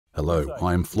Hello,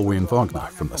 I am Florian Wagner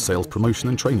from the Sales Promotion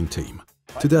and Training team.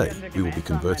 Today, we will be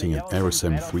converting an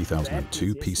AEROSEM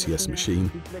 3002 PCS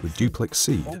machine with duplex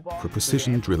seed for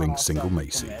precision drilling single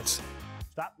maize seeds.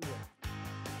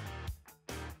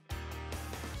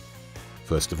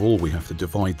 First of all, we have to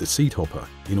divide the seed hopper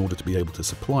in order to be able to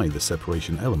supply the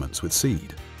separation elements with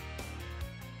seed.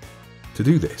 To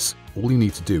do this, all you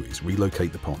need to do is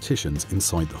relocate the partitions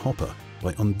inside the hopper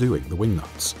by undoing the wing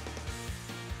nuts.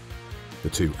 The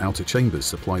two outer chambers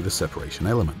supply the separation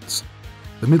elements.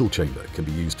 The middle chamber can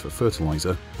be used for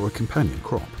fertilizer or a companion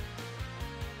crop.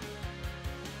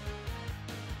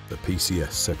 The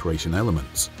PCS separation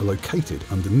elements are located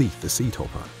underneath the seed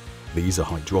hopper. These are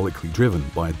hydraulically driven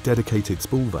by a dedicated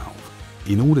spool valve.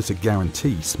 In order to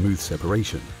guarantee smooth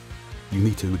separation, you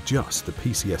need to adjust the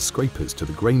PCS scrapers to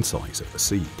the grain size of the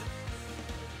seed.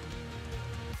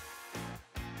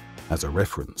 As a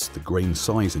reference, the grain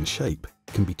size and shape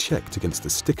can be checked against the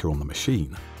sticker on the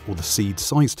machine or the seed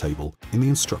size table in the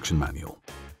instruction manual.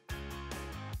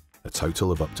 A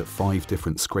total of up to 5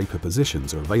 different scraper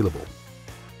positions are available.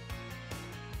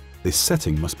 This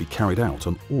setting must be carried out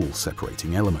on all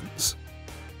separating elements.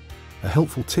 A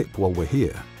helpful tip while we're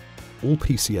here: all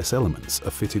PCS elements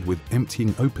are fitted with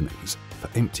emptying openings for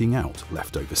emptying out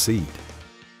leftover seed.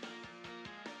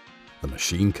 The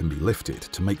machine can be lifted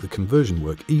to make the conversion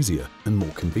work easier and more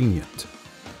convenient.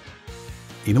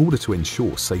 In order to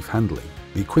ensure safe handling,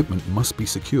 the equipment must be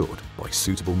secured by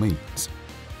suitable means.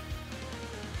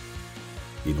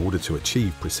 In order to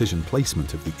achieve precision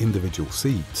placement of the individual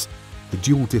seeds, the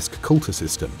dual disc coulter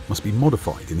system must be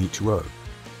modified in each row.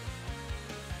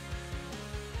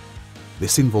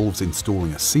 This involves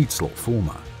installing a seed slot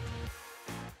former,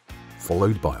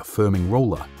 followed by a firming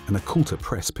roller and a coulter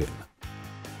press pin.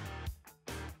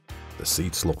 The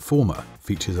seed slot former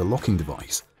features a locking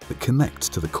device that connects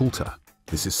to the coulter.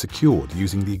 This is secured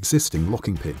using the existing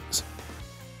locking pins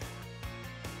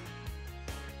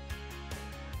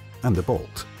and a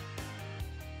bolt.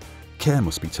 Care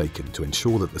must be taken to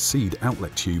ensure that the seed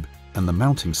outlet tube and the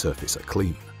mounting surface are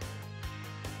clean.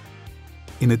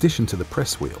 In addition to the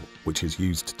press wheel, which is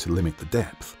used to limit the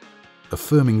depth, a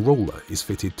firming roller is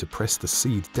fitted to press the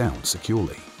seed down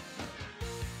securely.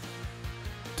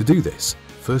 To do this,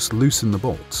 first loosen the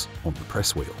bolts on the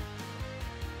press wheel.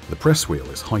 The press wheel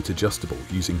is height adjustable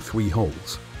using 3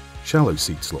 holes: shallow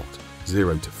seed slot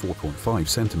 0 to 4.5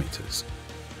 centimeters,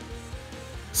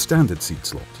 standard seed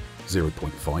slot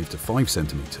 0.5 to 5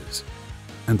 centimeters,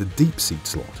 and a deep seed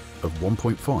slot of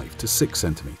 1.5 to 6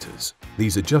 centimeters.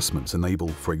 These adjustments enable,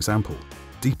 for example,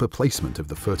 deeper placement of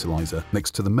the fertilizer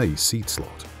next to the maize seed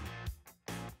slot.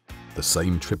 The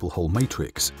same triple hole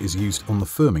matrix is used on the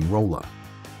firming roller.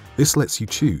 This lets you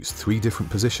choose 3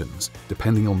 different positions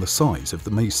depending on the size of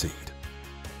the maize seed.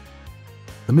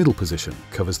 The middle position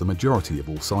covers the majority of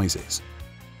all sizes.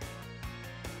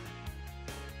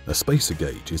 A spacer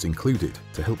gauge is included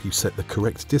to help you set the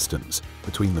correct distance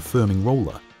between the firming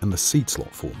roller and the seed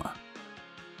slot former.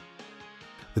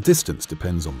 The distance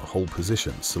depends on the hole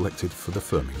position selected for the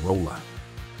firming roller.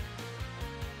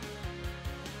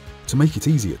 To make it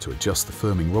easier to adjust the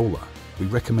firming roller, we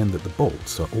recommend that the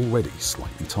bolts are already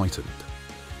slightly tightened.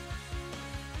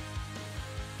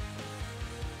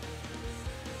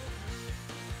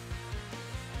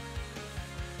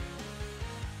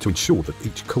 To ensure that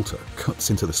each coulter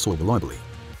cuts into the soil reliably,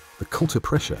 the coulter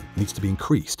pressure needs to be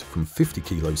increased from 50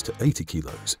 kilos to 80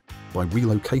 kilos by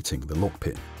relocating the lock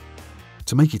pin.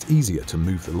 To make it easier to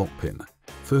move the lock pin,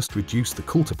 first reduce the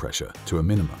coulter pressure to a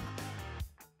minimum.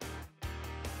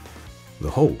 The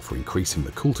hole for increasing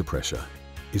the coulter pressure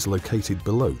is located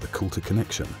below the coulter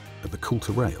connection at the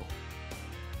coulter rail.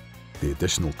 The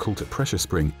additional coulter pressure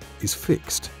spring is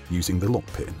fixed using the lock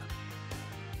pin.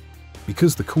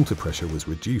 Because the coulter pressure was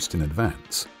reduced in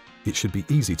advance, it should be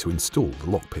easy to install the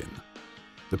lock pin.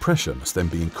 The pressure must then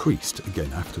be increased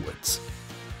again afterwards.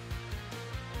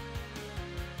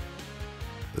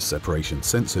 The separation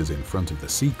sensors in front of the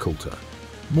seed coulter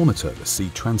monitor the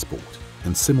seed transport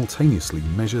and simultaneously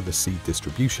measure the seed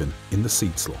distribution in the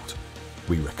seed slot.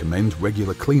 We recommend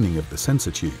regular cleaning of the sensor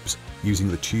tubes using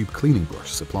the tube cleaning brush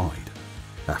supplied.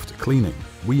 After cleaning,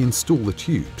 reinstall the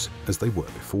tubes as they were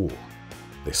before.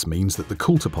 This means that the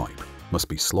coulter pipe must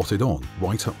be slotted on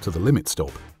right up to the limit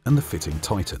stop and the fitting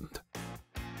tightened.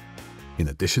 In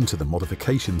addition to the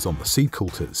modifications on the seed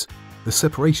coulters, the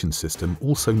separation system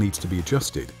also needs to be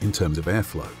adjusted in terms of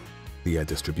airflow. The air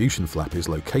distribution flap is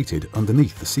located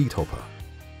underneath the seed hopper.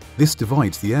 This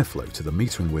divides the airflow to the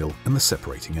metering wheel and the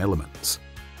separating elements.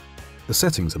 The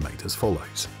settings are made as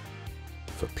follows.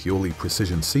 For purely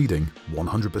precision seeding,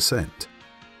 100%.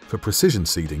 For precision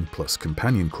seeding plus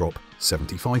companion crop,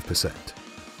 75%.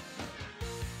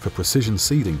 For precision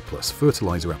seeding plus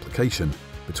fertilizer application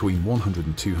between 100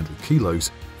 and 200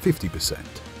 kilos, 50%.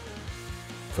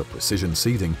 For precision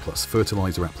seeding plus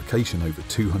fertilizer application over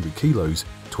 200 kilos,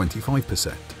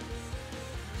 25%.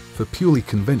 For purely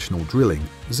conventional drilling,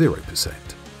 0%.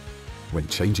 When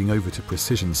changing over to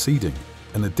precision seeding,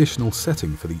 an additional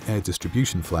setting for the air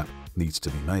distribution flap needs to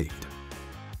be made.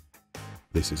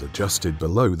 This is adjusted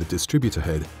below the distributor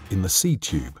head in the seed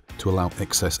tube to allow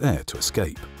excess air to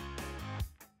escape.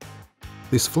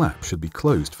 This flap should be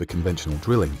closed for conventional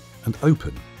drilling and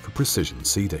open for precision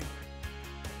seeding.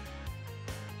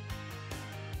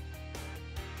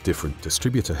 Different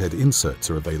distributor head inserts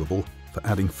are available for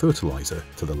adding fertilizer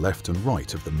to the left and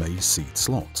right of the maize seed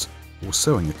slots, or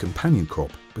sowing a companion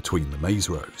crop between the maize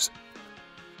rows.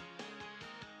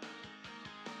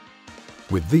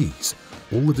 With these,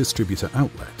 all the distributor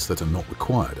outlets that are not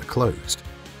required are closed,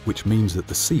 which means that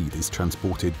the seed is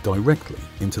transported directly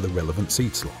into the relevant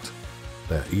seed slot.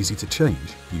 They are easy to change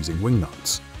using wing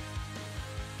nuts.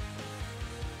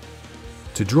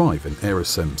 To drive an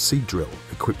AEROSEM seed drill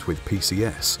equipped with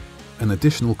PCS, an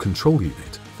additional control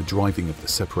unit for driving of the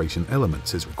separation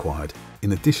elements is required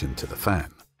in addition to the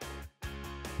fan.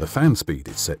 The fan speed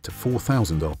is set to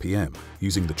 4000 RPM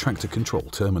using the tractor control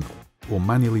terminal, or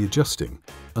manually adjusting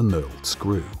a knurled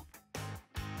screw.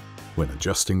 When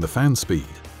adjusting the fan speed,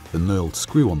 the knurled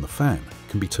screw on the fan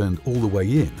can be turned all the way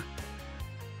in.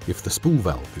 If the spool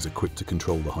valve is equipped to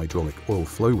control the hydraulic oil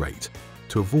flow rate,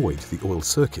 to avoid the oil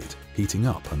circuit heating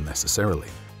up unnecessarily.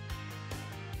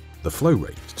 The flow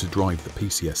rate to drive the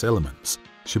PCS elements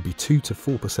should be 2 to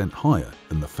 4% higher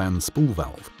than the fan spool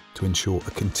valve to ensure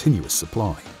a continuous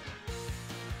supply.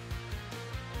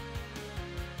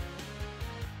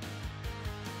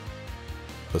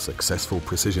 For successful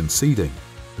precision seeding,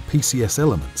 the PCS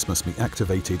elements must be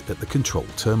activated at the control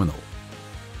terminal.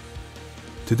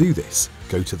 To do this,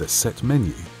 go to the Set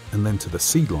menu and then to the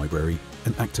Seed Library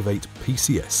and activate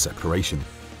PCS separation.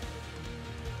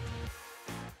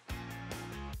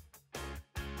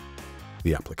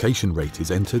 The application rate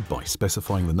is entered by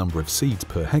specifying the number of seeds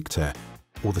per hectare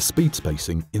or the speed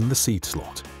spacing in the seed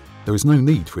slot. There is no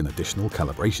need for an additional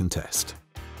calibration test.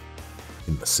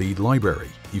 In the Seed Library,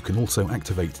 you can also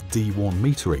activate D1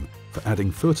 metering for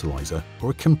adding fertilizer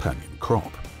or a companion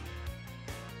crop.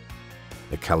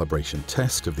 A calibration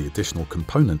test of the additional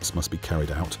components must be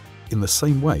carried out in the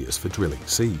same way as for drilling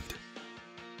seed.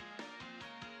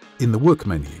 In the Work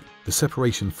menu, the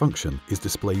separation function is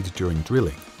displayed during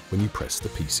drilling when you press the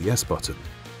PCS button.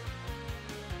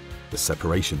 The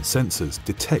separation sensors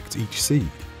detect each seed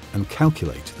and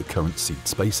calculate the current seed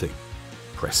spacing.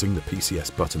 Pressing the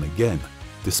PCS button again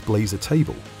displays a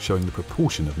table showing the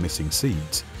proportion of missing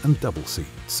seeds and double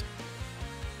seeds.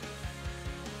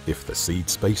 If the seed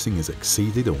spacing is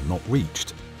exceeded or not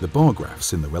reached, the bar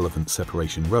graphs in the relevant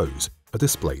separation rows are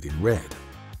displayed in red.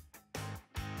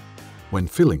 When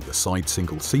filling the side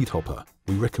single seed hopper,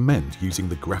 we recommend using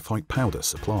the graphite powder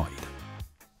supplied.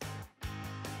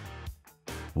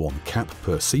 1 cap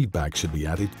per seed bag should be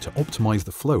added to optimize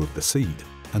the flow of the seed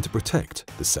and to protect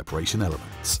the separation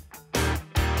elements.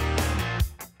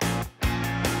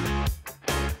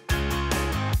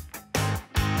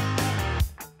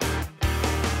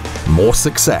 More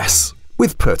success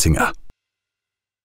with PÖTTINGER.